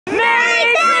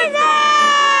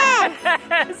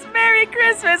Merry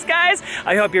Christmas, guys.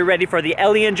 I hope you're ready for the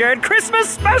Ellie and Jared Christmas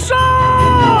special.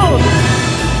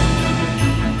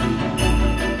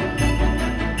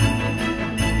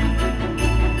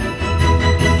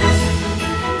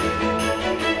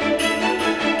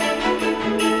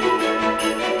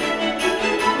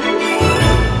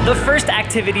 The first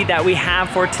activity that we have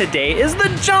for today is the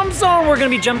jump zone. We're gonna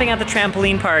be jumping at the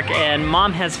trampoline park and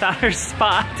Mom has found her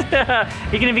spot.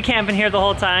 You're gonna be camping here the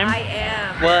whole time? I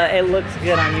am. Well, it looks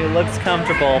good on you, it looks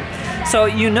comfortable. So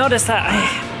you notice that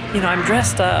I'm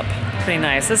dressed up pretty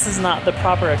nice. This is not the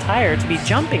proper attire to be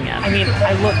jumping at. I mean,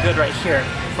 I look good right here,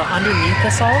 but underneath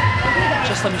this all,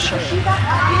 just let me show you.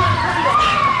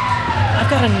 I've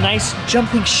got a nice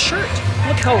jumping shirt.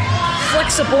 Look how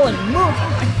flexible and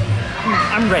moving.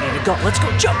 I'm ready to go. Let's go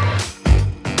jump.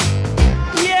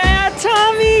 Yeah,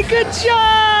 Tommy, good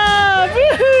job.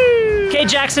 Woohoo! Okay,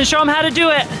 Jackson, show him how to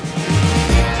do it.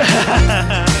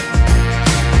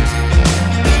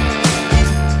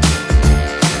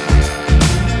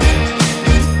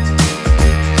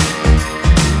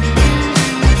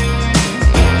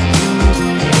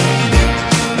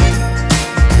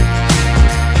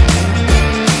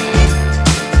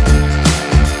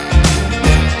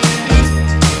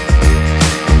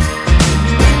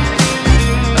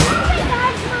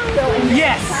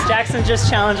 Jackson just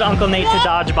challenged Uncle Nate to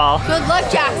dodgeball. Good luck,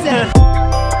 Jackson.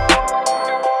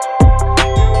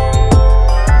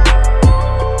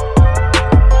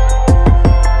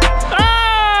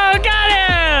 Oh, got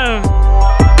him!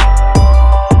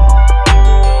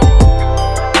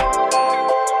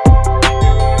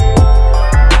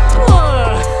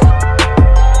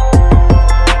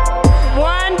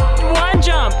 One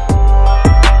jump.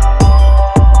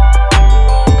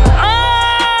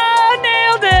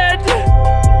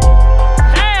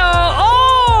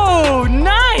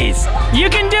 You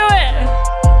can do it!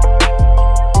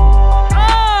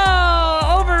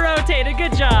 Oh, over-rotated,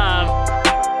 good job.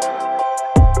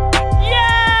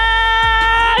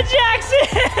 Yeah,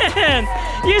 Jackson!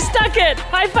 You stuck it,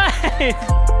 high five.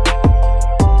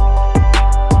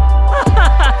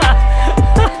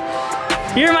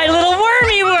 You're my little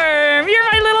wormy worm, you're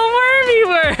my little wormy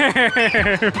worm.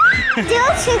 Do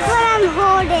a trick while I'm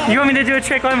holding. You want me to do a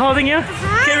trick while I'm holding you?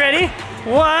 Okay, ready?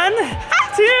 1,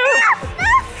 2.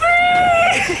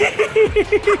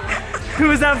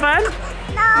 Was that fun?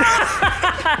 No.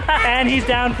 And he's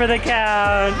down for the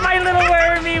count. My little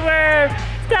wormy worm,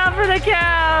 down for the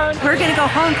count. We're gonna go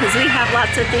home because we have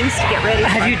lots of things to get ready for.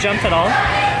 Have you jumped at all?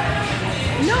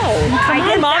 No. Come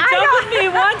on, Mom, jump with me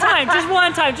one time. Just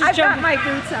one time, just jump. I've got my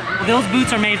boots on. Those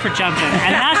boots are made for jumping.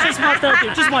 And that's just what they'll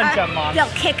do. Just one jump, Mom. They'll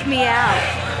kick me out.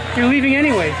 You're leaving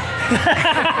anyway.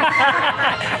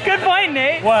 Good point,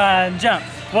 Nate. One jump,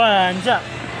 one jump.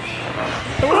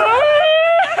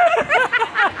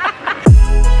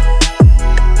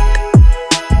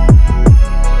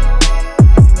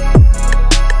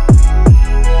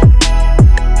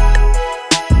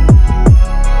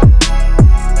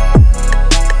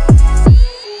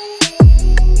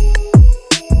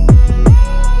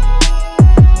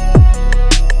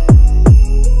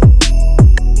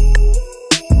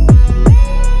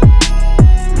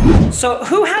 So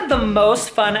who had the most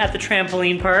fun at the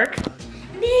trampoline park?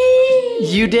 Me.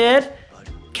 You did?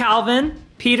 Calvin?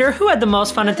 Peter? Who had the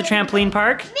most fun at the trampoline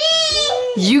park?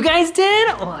 Me. You guys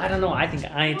did? Oh, I don't know. I think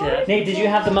I did. Nate, did you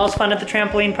have the most fun at the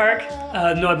trampoline park?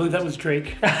 No, I believe that was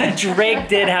Drake. Drake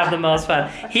did have the most fun.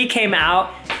 He came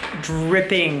out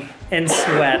dripping in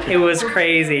sweat. It was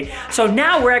crazy. So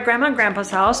now we're at Grandma and Grandpa's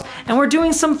house and we're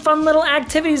doing some fun little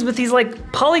activities with these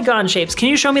like polygon shapes. Can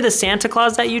you show me the Santa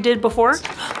Claus that you did before?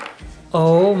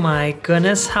 Oh my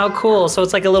goodness, how cool. So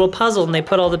it's like a little puzzle and they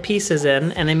put all the pieces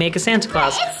in and they make a Santa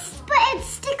Claus. But it's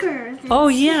stickers. Oh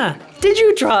yeah. Did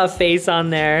you draw a face on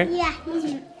there? Yeah,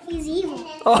 he's evil.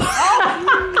 Oh.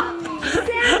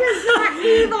 Santa's not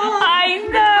evil. I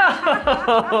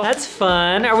know. That's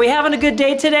fun. Are we having a good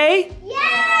day today?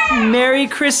 Yeah. Merry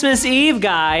Christmas Eve,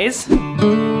 guys. Do you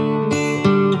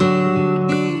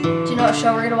know what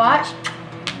show we're gonna watch?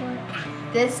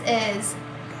 This is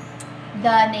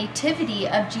the Nativity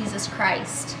of Jesus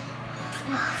Christ.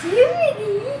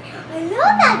 Nativity? I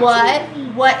love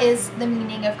that. What is the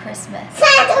meaning of Christmas?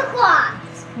 Santa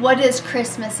Claus. What is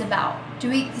Christmas about?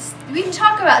 We can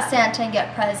talk about Santa and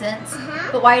get presents,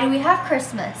 but why do we have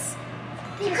Christmas?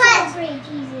 Because to celebrate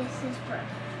Jesus' birth.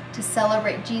 To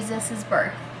celebrate Jesus'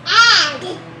 birth. And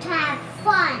to have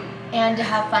fun. And to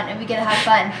have fun, and we get to have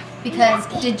fun because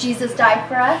did Jesus die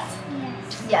for us?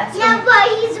 Yes. Yeah, but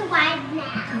he's alive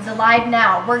now. He's alive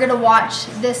now. We're gonna watch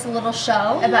this little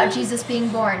show about Jesus being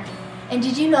born. And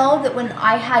did you know that when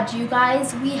I had you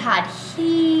guys, we had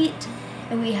heat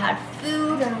and we had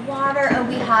food and water, and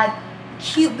we had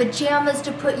cute pajamas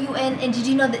to put you in. And did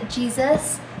you know that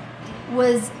Jesus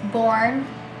was born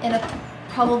in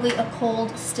probably a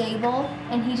cold stable,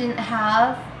 and he didn't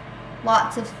have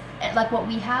lots of like what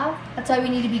we have? That's why we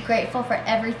need to be grateful for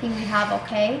everything we have,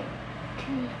 okay?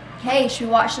 Okay, should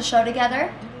we watch the show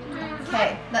together?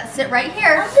 Okay, let's sit right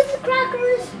here. I'll get the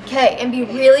crackers. Okay, and be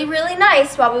really, really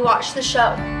nice while we watch the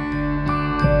show.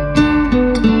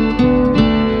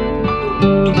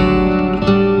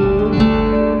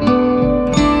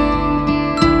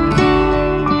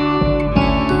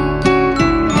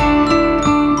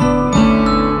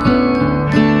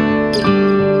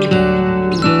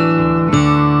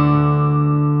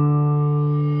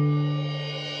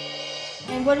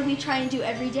 And what do we try and do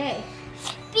every day?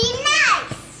 Be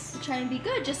nice. Try and be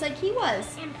good, just like he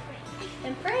was.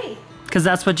 And pray. Because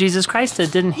that's what Jesus Christ did,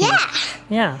 didn't he? Yeah.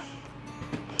 Yeah.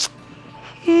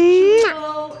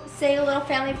 We'll say a little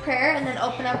family prayer and then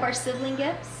open up our sibling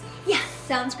gifts. Yeah.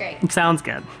 Sounds great. Sounds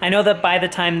good. I know that by the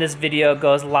time this video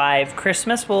goes live,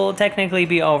 Christmas will technically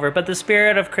be over, but the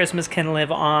spirit of Christmas can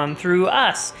live on through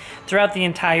us throughout the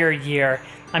entire year.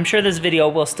 I'm sure this video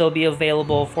will still be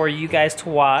available for you guys to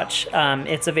watch.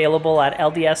 It's available at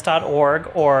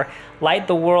lds.org or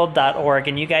lighttheworld.org,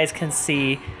 and you guys can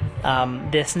see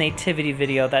this nativity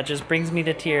video that just brings me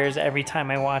to tears every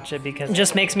time I watch it, because it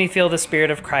just makes me feel the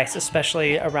spirit of Christ,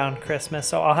 especially around Christmas.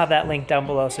 So I'll have that link down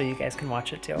below so you guys can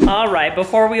watch it too. All right,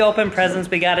 before we open presents,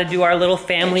 we got to do our little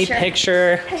family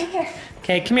picture.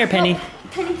 Okay, come here, Penny.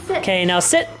 Penny, sit. Okay, now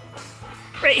sit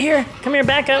right here. Come here,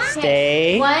 back up.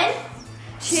 Stay. 1,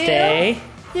 2, Stay.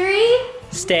 3.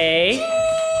 Stay.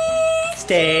 Cheese.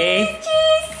 Stay.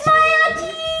 Cheese. Smile.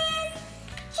 Cheese.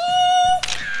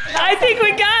 Cheese. I think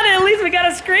we got it. At least we got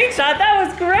a screenshot. That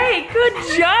was great. Good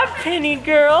job, Penny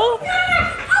girl.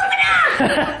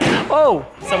 Oh,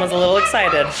 someone's a little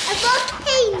excited. A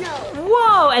volcano.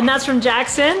 Whoa, and that's from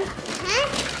Jackson.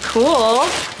 Cool.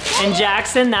 And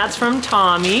Jackson, that's from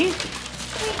Tommy.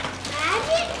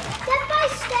 Magic step by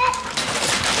step.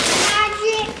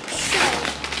 Magic show.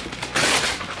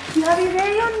 You have your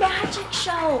very own magic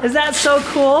show. Is that so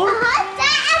cool? That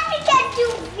I can do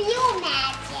real magic.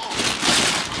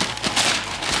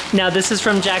 Now this is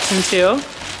from Jackson too.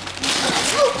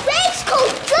 Oh, race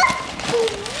goes good.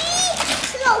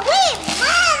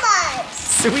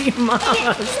 Sweet mama. Sweet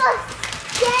mama.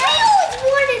 Daddy always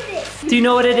wanted this. Do you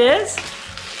know what it is?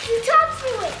 You talk to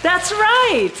it. That's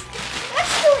right.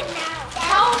 Let's do it now.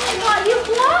 Oh my God, you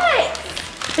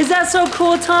what? Is that so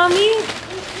cool, Tommy?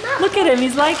 Look at him,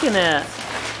 he's liking it.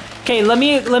 Okay, let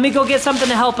me go get something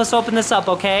to help us open this up,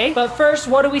 okay? But first,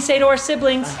 what do we say to our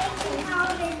siblings?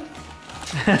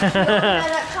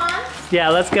 Yeah,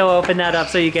 let's go open that up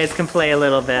so you guys can play a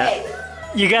little bit. Okay.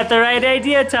 You got the right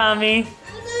idea, Tommy.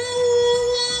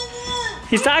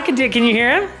 He's talking to you, can you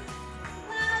hear him?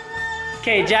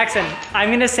 Okay, Jackson,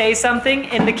 I'm gonna say something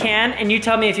in the can and you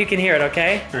tell me if you can hear it,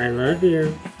 okay? I love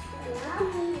you.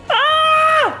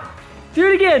 Ah! Do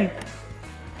it again.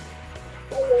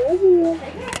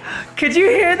 Could you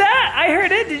hear that? I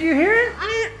heard it. Did you hear it?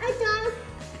 I don't.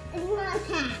 It's not a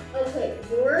cat. Okay,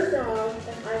 you're a dog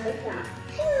and I'm a cat.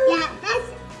 Yeah, that's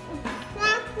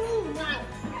exactly right.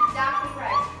 Exactly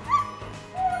right.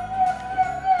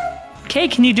 Okay,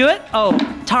 can you do it? Oh,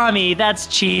 Tommy, that's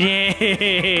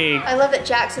cheating. I love that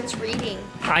Jackson's reading.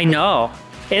 I know.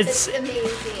 It's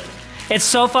amazing. It's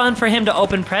so fun for him to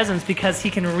open presents because he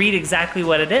can read exactly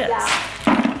what it is.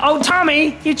 Yeah. Oh,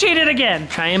 Tommy, you cheated again.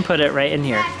 Try and put it right in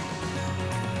here.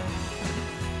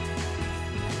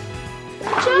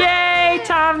 Yay,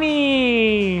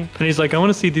 Tommy! And he's like, I want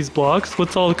to see these blocks.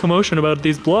 What's all the commotion about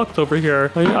these blocks over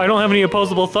here? I don't have any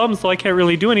opposable thumbs, so I can't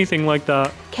really do anything like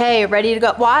that. Okay, ready to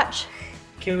go watch?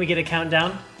 Can we get a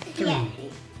countdown? 3,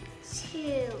 2,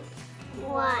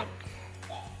 1.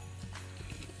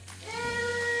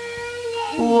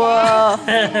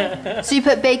 Whoa. So you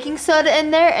put baking soda in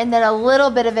there and then a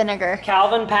little bit of vinegar.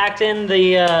 Calvin packed in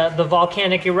the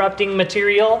volcanic erupting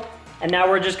material, and now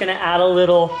we're just gonna add a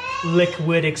little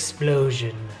liquid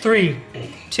explosion. 3,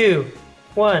 2,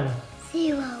 1.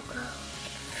 0 go.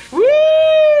 Woo!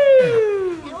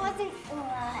 That wasn't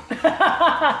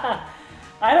good.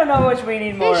 I don't know which we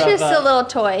need more It's of. just a little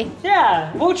toy.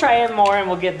 Yeah, we'll try it more and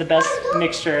we'll get the best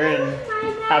mixture and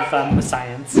have fun with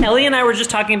science. Ellie and I were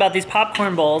just talking about these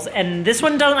popcorn bowls, and this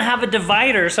one doesn't have a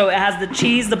divider, so it has the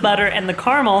cheese, the butter, and the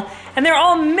caramel, and they're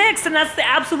all mixed, and that's the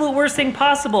absolute worst thing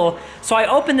possible. So I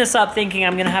opened this up thinking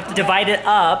I'm gonna have to divide it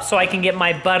up so I can get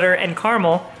my butter and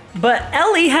caramel, But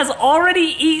Ellie has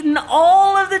already eaten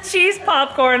all of the cheese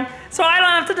popcorn, so I don't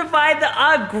have to divide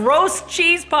the gross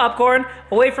cheese popcorn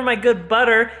away from my good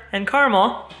butter and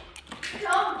caramel.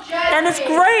 And it's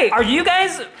great. Are you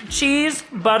guys cheese,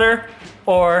 butter,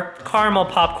 or caramel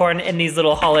popcorn in these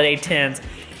little holiday tins?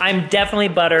 I'm definitely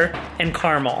butter and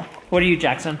caramel. What are you,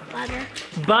 Jackson? Butter.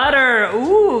 Butter.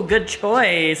 Ooh, good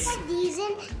choice. Put these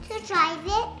in to drive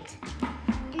it,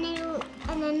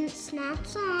 and then it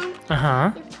snaps on.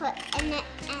 Uh-huh. You put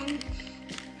and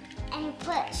you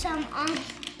put some on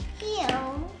here.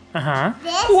 Uh-huh.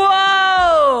 This.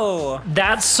 Whoa!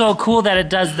 That's so cool that it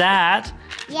does that.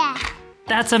 Yeah.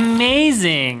 That's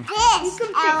amazing. This. You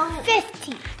can put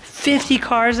 50. 50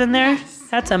 cars in there?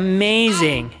 That's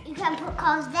amazing. You can put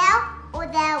cars there or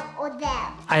there or there.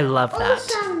 I love that.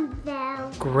 Also there.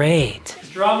 Great.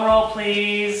 Drum roll,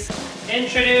 please.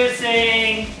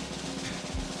 Introducing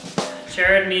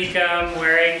Jared Mecham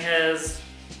wearing his,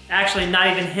 actually not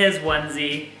even his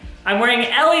onesie. I'm wearing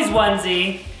Ellie's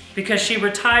onesie because she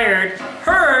retired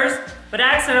hers, but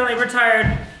accidentally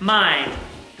retired mine.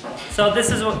 So this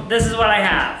is what I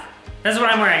have. This is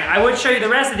what I'm wearing. I would show you the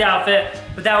rest of the outfit,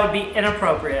 but that would be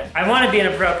inappropriate. I want to be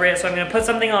inappropriate, so I'm gonna put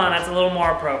something on that's a little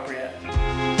more appropriate.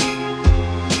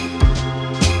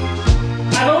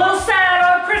 I'm a little sad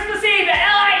on Christmas Eve,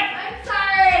 Ellie! I'm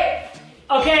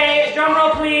sorry. Okay, drum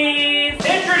roll please.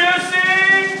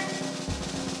 Introducing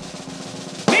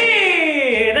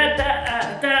me!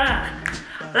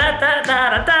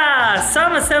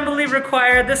 Some assembly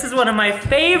required. This is one of my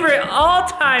favorite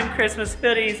all-time Christmas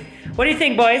hoodies. What do you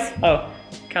think, boys? Oh,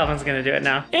 Calvin's gonna do it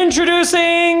now.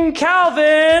 Introducing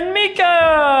Calvin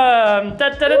Mecham! Da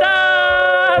da da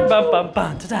da! Bum bum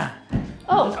bum da da.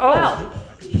 Oh, wow.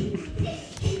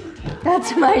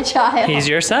 That's my child. He's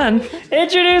your son.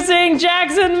 Introducing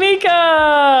Jackson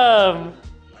Mecham!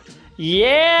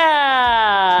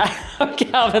 Yeah!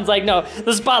 Calvin's like, no,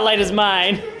 the spotlight is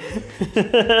mine.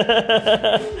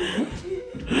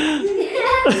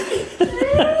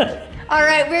 All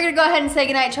right, we're gonna go ahead and say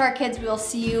goodnight to our kids. We will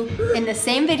see you in the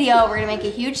same video. We're gonna make a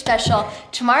huge special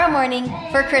tomorrow morning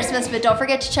for Christmas, but don't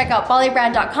forget to check out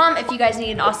bollybrand.com if you guys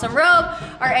need an awesome robe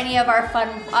or any of our fun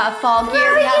fall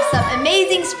gear. We have some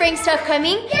amazing spring stuff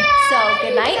coming. So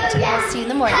good night, and we'll see you in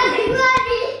the morning.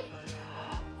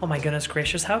 Oh my goodness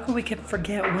gracious, how could we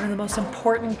forget one of the most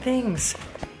important things?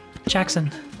 Jackson,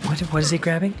 what is he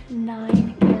grabbing?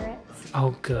 9 carrots.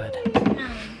 Oh, good.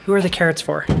 Who are the carrots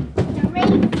for? The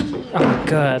reindeer. Oh,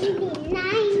 good.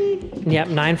 9. Yep,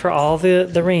 9 for all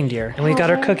the reindeer. And we've got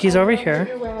our cookies over here.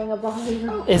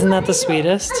 Isn't that the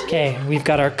sweetest? Okay, we've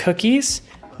got our cookies,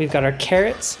 we've got our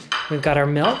carrots, we've got our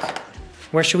milk.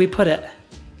 Where should we put it?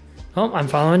 Oh, I'm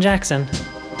following Jackson.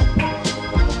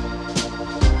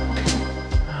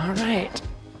 All right.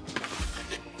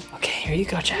 Okay, here you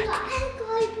go, Jack.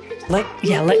 Let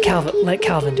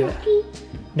Calvin do it.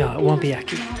 No, it won't be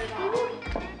yucky.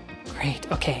 Great,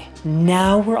 okay.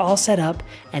 Now we're all set up,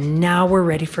 and now we're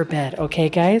ready for bed. Okay,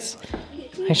 guys?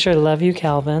 I sure love you,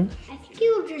 Calvin. I think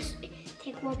you'll just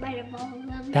take one bite of all of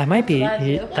them. That might be,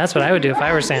 that's what I would do if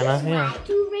I were Santa, yeah.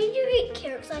 Do reindeer eat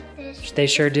carrots like this? They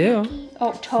sure do.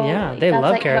 Oh, totally. Yeah, they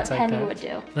love carrots what like Penny that. would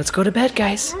do. Let's go to bed,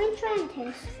 guys. I'm trying to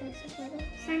taste this with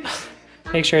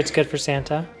it. Make sure it's good for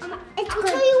Santa. I'll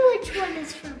tell you which one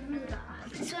is for Rudolph.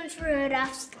 This one's for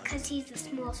Rudolph because he's the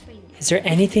smallest reindeer. Is there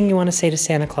anything you want to say to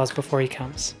Santa Claus before he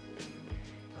comes?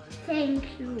 Thank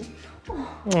you.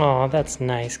 Oh, that's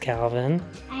nice, Calvin.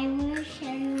 I wish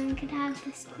everyone could have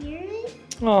the spirit.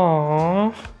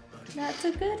 Aw, That's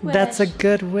a good wish. that's a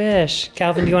good wish.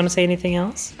 Calvin, do you want to say anything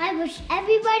else? I wish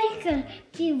everybody could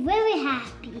be really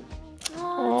happy.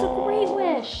 Oh, that's a great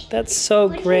wish. That's so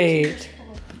great.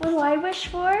 What do I wish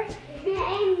for?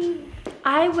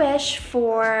 I wish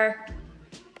for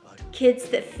kids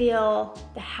that feel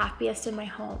the happiest in my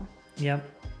home. Yep,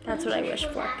 That's what I wish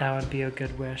for. that would be a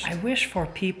good wish. I wish for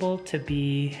people to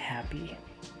be happy.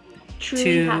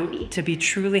 Truly happy. To be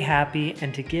truly happy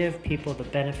and to give people the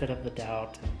benefit of the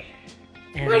doubt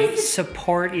and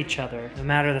support each other no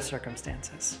matter the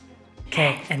circumstances.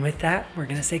 Okay, and with that, we're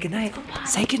gonna say goodnight.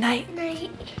 Say goodnight.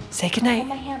 Night. Say goodnight.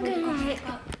 Good night.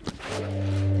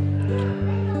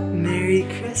 Merry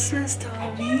Christmas,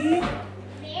 Tommy.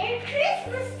 Merry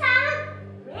Christmas, Tom.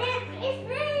 Merry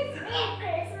Christmas.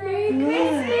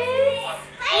 Merry Christmas.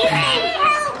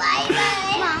 Bye-bye.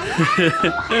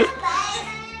 Bye-bye.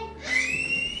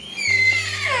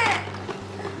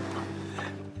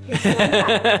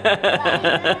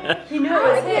 He knew it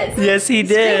was his. Yes, he Screamed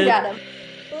did. at him.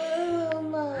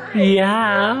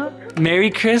 Yeah. Merry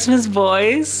Christmas,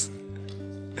 boys.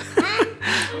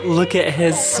 Look at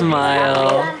his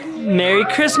smile. Merry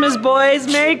Christmas, boys.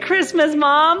 Merry Christmas,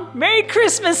 Mom. Merry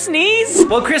Christmas, Sneeze.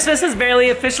 Well, Christmas has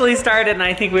barely officially started, and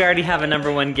I think we already have a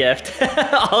 #1 gift.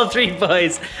 All 3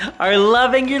 boys are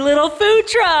loving your little food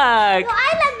truck. Well,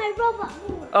 I love my robot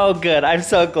more. Oh, good. I'm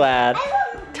so glad. I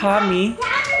love Tommy,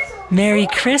 dinosaur. Merry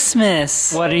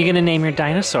Christmas. What are you gonna name your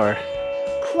dinosaur?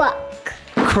 Cluck.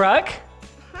 Kruk?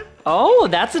 Oh,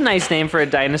 that's a nice name for a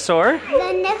dinosaur.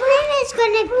 The nickname is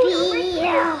gonna be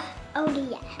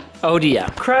Odia. Odia.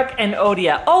 Kruk and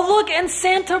Odia. Oh, look, and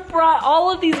Santa brought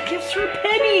all of these gifts for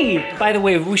Penny. By the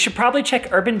way, we should probably check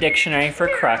Urban Dictionary for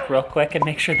Kruk real quick and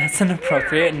make sure that's an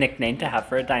appropriate nickname to have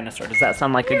for a dinosaur. Does that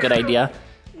sound like a good idea?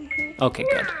 Okay,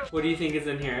 good. What do you think is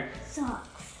in here?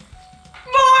 Socks.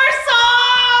 More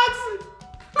socks!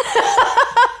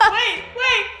 Wait.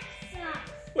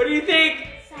 Socks. What do you think?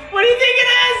 What do you think it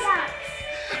is? Socks.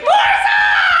 More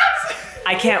socks!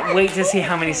 I can't wait to see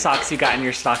how many socks you got in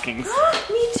your stockings.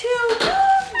 Me too.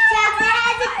 Jackson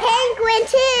has a penguin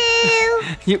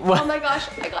too. Oh my gosh,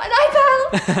 I got an iPhone.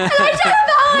 And I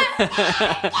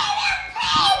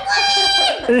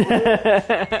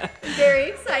Very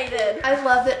excited. I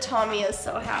love that Tommy is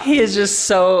so happy. He is just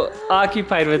so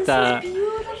occupied with that.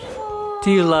 Beautiful.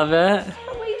 Do you love it?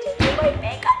 Can't wait to do my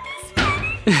makeup this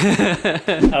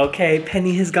way. Okay,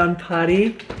 Penny has gone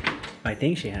potty. I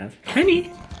think she has.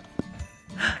 Penny,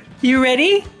 you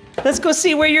ready? Let's go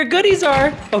see where your goodies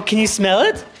are. Oh, can you smell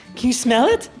it? Can you smell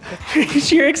it?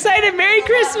 You're excited. Merry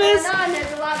Christmas.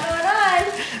 There's a lot going on.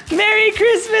 Merry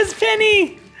Christmas,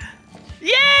 Penny.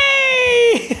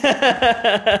 Yay!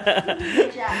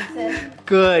 Jackson.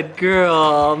 Good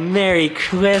girl. Merry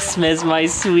Christmas, my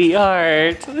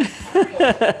sweetheart.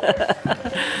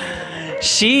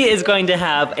 She is going to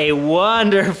have a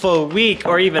wonderful week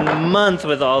or even month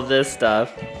with all this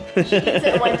stuff. She gets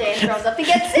it one day and throws up and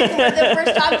gets sick. We're the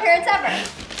first dog parents ever.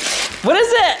 What is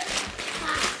it?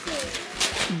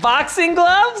 Boxing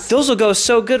gloves? Those will go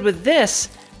so good with this.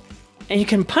 And you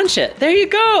can punch it. There you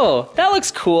go. That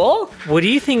looks cool. What do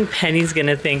you think Penny's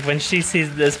gonna think when she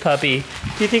sees this puppy?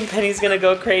 Do you think Penny's gonna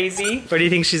go crazy? Or do you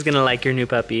think she's gonna like your new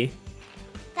puppy?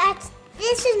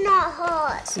 This is not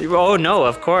hers. Oh no,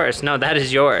 of course. No, that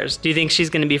is yours. Do you think she's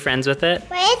gonna be friends with it?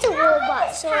 But it's a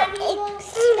robot, so it's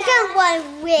gonna want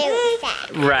really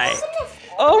fast. Right.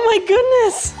 Oh my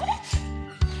goodness.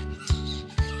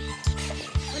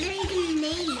 What are you gonna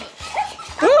name it?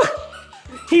 Ooh,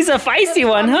 he's a feisty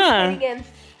one, huh?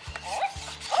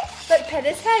 But pet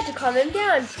his head to calm him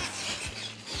down.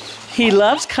 He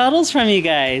loves cuddles from you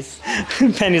guys.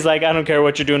 Penny's like, I don't care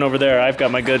what you're doing over there. I've got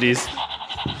my goodies.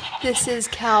 This is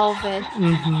Calvin.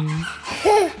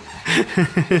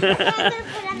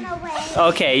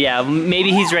 Okay, yeah, maybe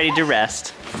he's ready to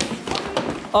rest.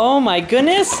 Oh my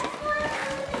goodness.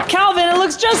 Calvin, it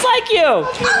looks just like you.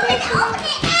 Open it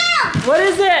out! What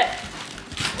is it?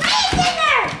 Wait in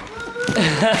there!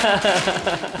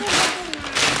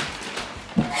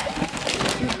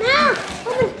 No!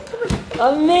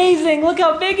 Open. Amazing, look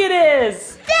how big it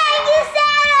is. Thank you,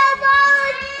 Santa, for all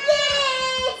of this!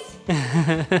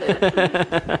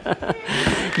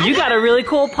 You got a really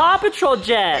cool Paw Patrol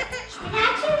jet. It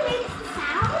actually makes the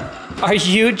sound. Are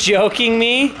you joking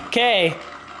me? Okay,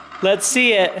 let's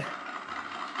see it.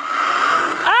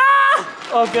 Ah!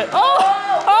 Oh, good.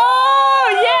 Oh,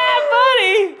 yeah,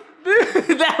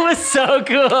 buddy. That was so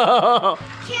cool.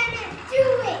 Can it do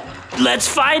it? Let's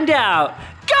find out.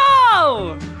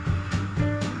 Go!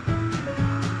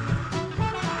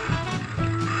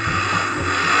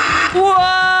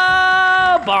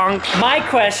 Whoa! Bonk. My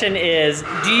question is,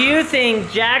 do you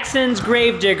think Jackson's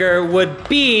Gravedigger would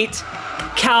beat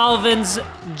Calvin's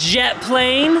jet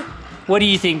plane? What do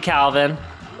you think, Calvin?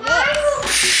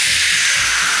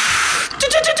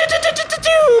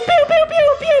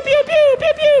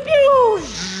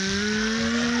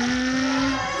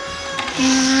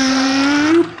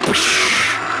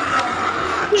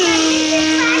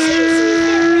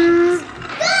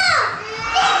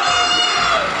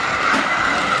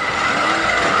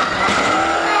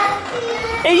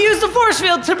 It used the force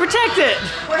field to protect it.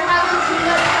 We're having too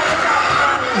much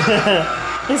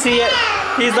fun. Is he?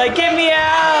 He's like, get me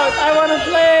out! I want to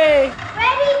play.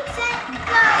 Ready, set,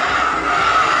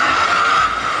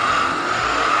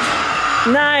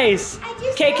 go. Nice.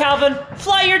 Okay, Calvin,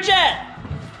 fly your jet.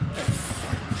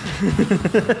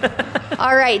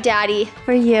 All right, Daddy,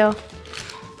 for you.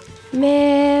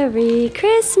 Merry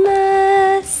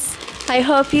Christmas. I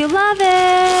hope you love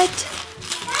it.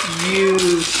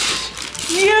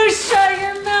 You shut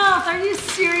your mouth. Are you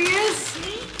serious?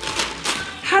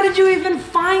 How did you even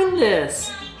find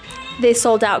this? They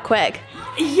sold out quick.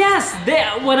 Yes,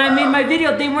 when I made my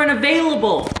video, they weren't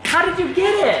available. How did you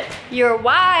get it? Your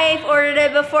wife ordered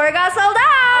it before it got sold out.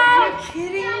 Are you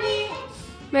kidding me?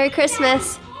 Merry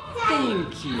Christmas.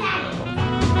 Thank you.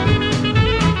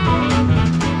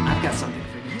 I've got something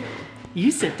for you.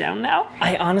 You sit down now.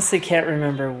 I honestly can't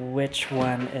remember which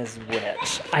one is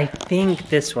which. I think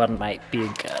this one might be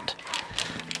good.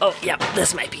 Oh, yeah,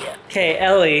 this might be it. Okay,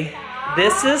 Ellie,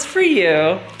 this is for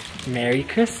you. Merry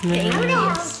Christmas.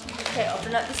 Okay,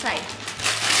 open up the side.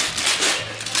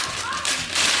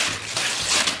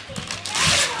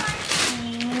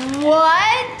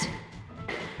 What?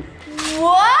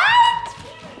 What?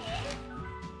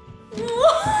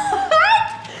 What?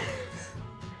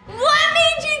 What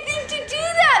made you think to do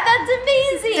that? That's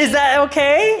amazing. Is that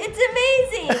okay? It's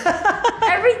amazing.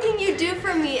 Everything you do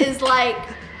for me is like.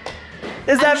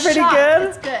 Is that I'm pretty shocked. good?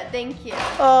 It's good. Thank you.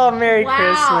 Oh, Merry Wow.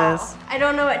 Christmas. I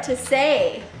don't know what to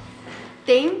say.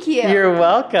 Thank you. You're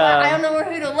welcome. I don't know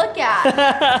who to look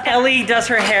at. Ellie does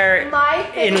her hair My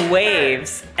face in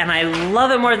waves, and I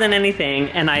love it more than anything,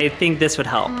 and I think this would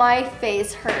help. My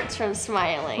face hurts from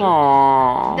smiling.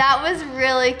 Aww. That was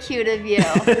really cute of you.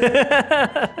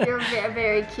 You're a very,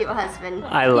 very cute husband.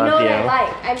 I love you. Know you. what I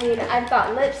like? I mean, I've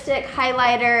got lipstick,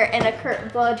 highlighter, and a curtain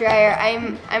blow dryer.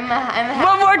 I'm a happy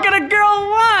What more could a girl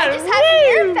want? I just have an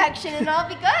ear infection and I'll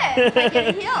be good. I get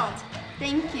it healed.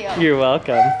 Thank you. You're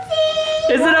welcome.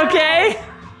 Is it okay?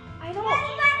 I don't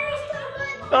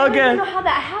Oh, even good. know how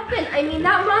that happened. I mean,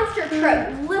 that monster truck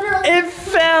literally. It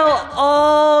fell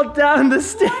all down the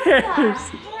stairs.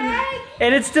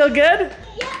 And it's still good?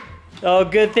 Oh,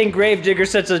 good thing Gravedigger's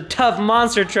such a tough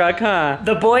monster truck, huh?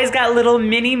 The boys got little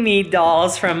mini me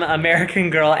dolls from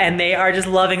American Girl, and they are just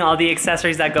loving all the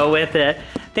accessories that go with it.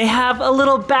 They have a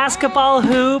little basketball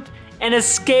hoop and a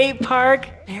skate park.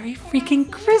 Merry freaking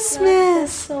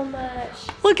Christmas. So much.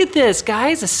 Look at this,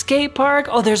 guys, a skate park.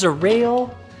 Oh, there's a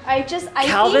rail.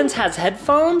 Calvin's has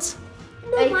headphones?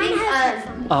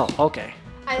 Oh, okay.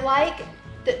 I like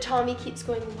that Tommy keeps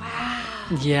going, wow.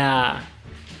 Yeah.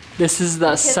 This is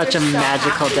such a are so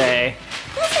magical happy. day.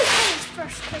 This is his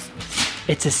first Christmas.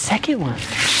 It's a second one.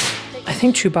 I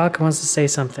think Chewbacca wants to say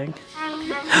something.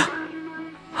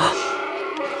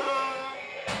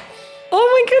 Oh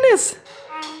my goodness.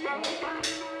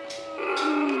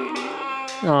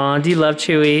 Aw, do you love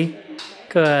Chewie?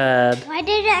 Good. Why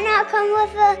did it not come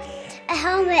with a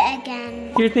helmet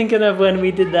again? You're thinking of when we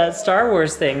did that Star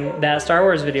Wars thing, that Star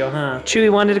Wars video, huh?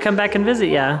 Chewie wanted to come back and visit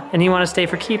ya, and he wants to stay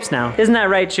for keeps now. Isn't that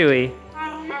right, Chewie?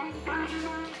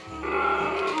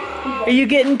 Are you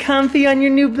getting comfy on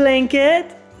your new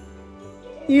blanket?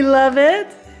 You love it?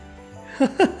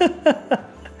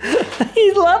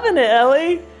 He's loving it,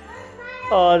 Ellie.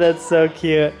 Oh, that's so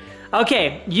cute.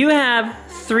 Okay, you have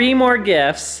 3 more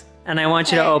gifts, and I want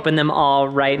you to open them all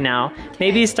right now.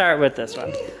 Maybe start with this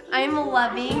one. I'm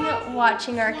loving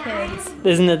watching our kids.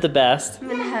 Isn't it the best?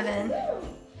 I'm in heaven.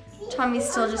 Tommy's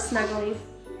still just snuggling.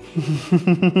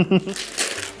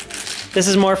 This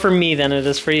is more for me than it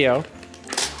is for you.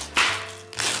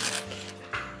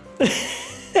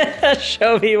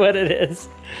 Show me what it is.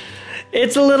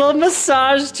 It's a little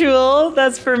massage tool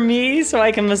that's for me, so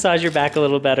I can massage your back a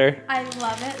little better. I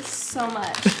love it so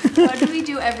much. What do we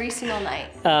do every single night?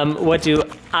 What do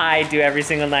I do every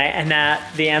single night? And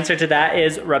the answer to that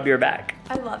is rub your back.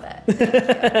 I love it.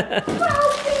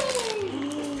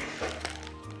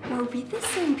 Were we the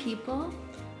same people?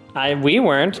 We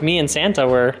weren't. Me and Santa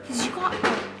were. Because you got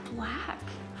a black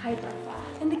Hydro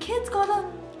Flask. And the kids got a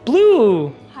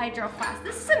Blue. Hydro Flask.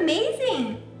 This is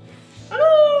amazing.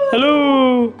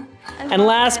 Hello. I And love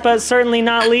last it. but certainly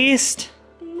not least.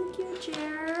 Thank you,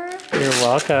 Jer. You're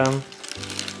welcome.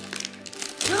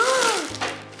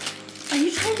 Are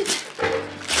you trying to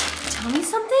tell me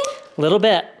something? Little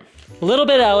bit,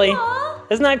 Ellie. Aw.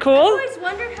 Isn't that I cool? always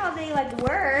wondered how they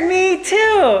work. Me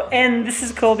too. And this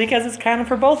is cool because it's kind of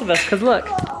for both of us. Cause look,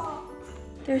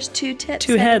 There's 2 tips.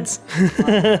 2 heads.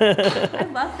 I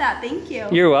love that. Thank you.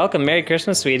 You're welcome. Merry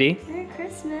Christmas, sweetie. Merry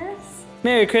Christmas.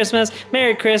 Merry Christmas.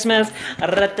 Merry Christmas.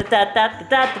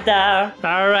 Ra-ta-ta-ta-ta-ta-ta.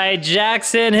 All right,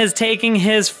 Jackson is taking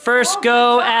his first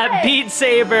go at Beat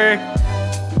Saber.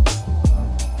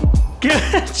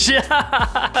 Good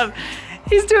job.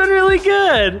 He's doing really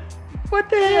good. What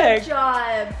the heck? Good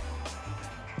job.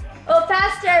 Oh,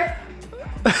 faster.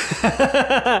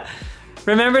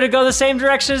 Remember to go the same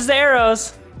direction as the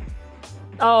arrows.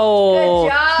 Oh, Good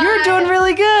job. you're doing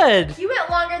really good. You went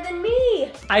longer than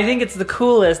me. I think it's the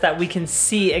coolest that we can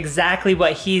see exactly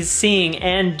what he's seeing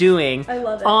and doing I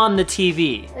love it. on the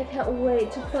TV. I can't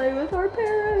wait to play with our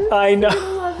parents. I know. I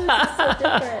love this. It's so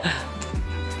different.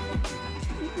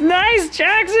 Nice,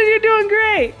 Jackson, you're doing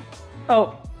great.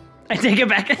 Oh, I take it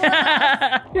back.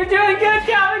 You're doing good,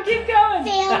 Calvin. Keep going.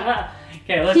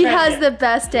 Okay, let's He try it has again. the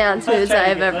best dance Let's moves try it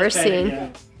I've again. ever Let's try it seen.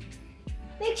 again.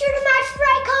 Make sure to match the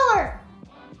right color.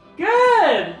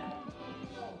 Good.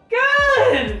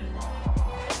 Good.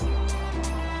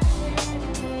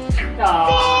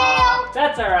 Aw,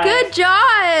 that's all right. Good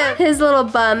job. His little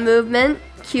bum movement.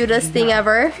 Cutest thing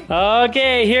ever.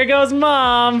 Okay, here goes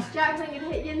Mom. Jack's gonna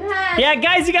hit you in the head. Yeah,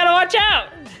 guys, you gotta watch out.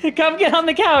 Come get on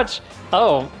the couch.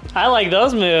 Oh, I like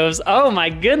those moves. Oh my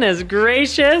goodness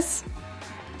gracious.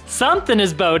 Something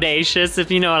is bodacious,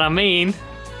 if you know what I mean.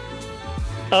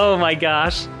 Oh my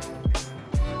gosh.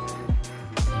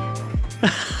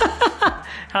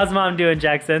 How's Mom doing,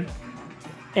 Jackson?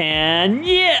 And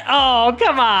yeah, oh,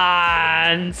 come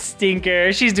on,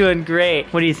 stinker. She's doing great.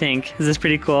 What do you think? Is this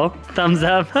pretty cool? Thumbs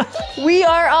up. We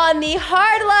are on the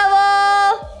hard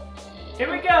level.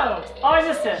 Here we go. Oh, I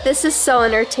missed it. This is so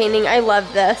entertaining. I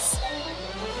love this.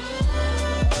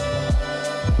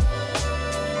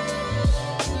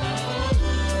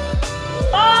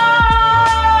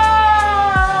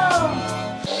 Oh!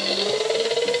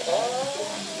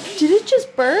 Did it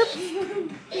just burp?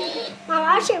 Mom,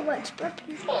 actually, what's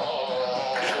burping?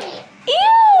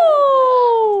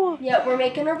 Ew! Yep, we're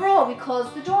making a rule. We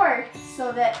close the door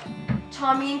so that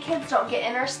Tommy and kids don't get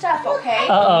in our stuff, okay?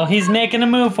 Uh-oh, he's making a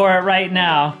move for it right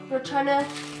now. We're trying to,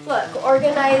 look,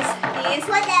 organize these.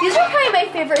 These are probably my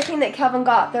favorite thing that Kelvin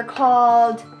got. They're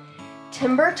called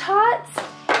Timber Tots,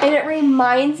 and it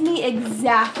reminds me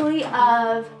exactly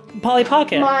of Polly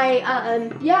Pocket. my,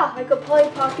 yeah, like a Polly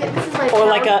Pocket. This is my Or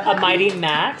like pound a puppy. Mighty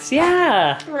Max.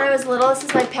 Yeah. When I was little, this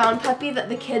is my pound puppy that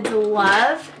the kids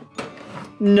love.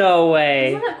 No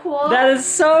way. Isn't it cool? That is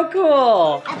so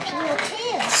cool. A pillow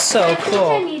too. So I think I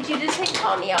cool. need you to take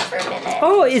Tommy out for a minute.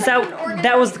 Oh, is So I can organize.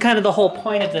 that was kind of the whole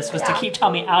point of this, was to Yeah. keep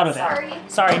Tommy out of it. Sorry.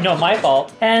 Sorry, no, my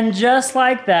fault. And just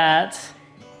like that,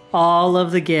 all of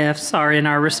the gifts are in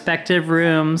our respective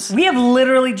rooms. We have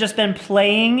literally just been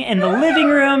playing in the living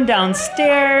room,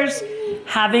 downstairs,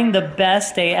 having the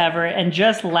best day ever, and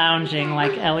just lounging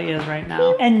like Ellie is right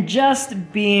now. And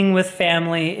just being with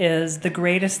family is the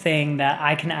greatest thing that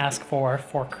I can ask for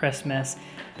Christmas.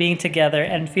 Being together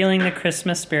and feeling the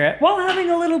Christmas spirit while having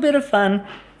a little bit of fun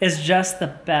is just the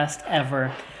best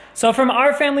ever. So from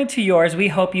our family to yours, we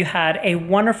hope you had a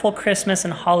wonderful Christmas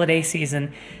and holiday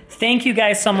season. Thank you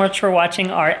guys so much for watching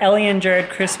our Ellie and Jared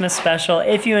Christmas special.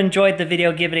 If you enjoyed the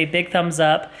video, give it a big thumbs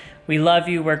up. We love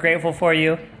you, we're grateful for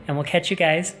you, and we'll catch you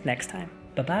guys next time.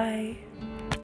 Bye-bye.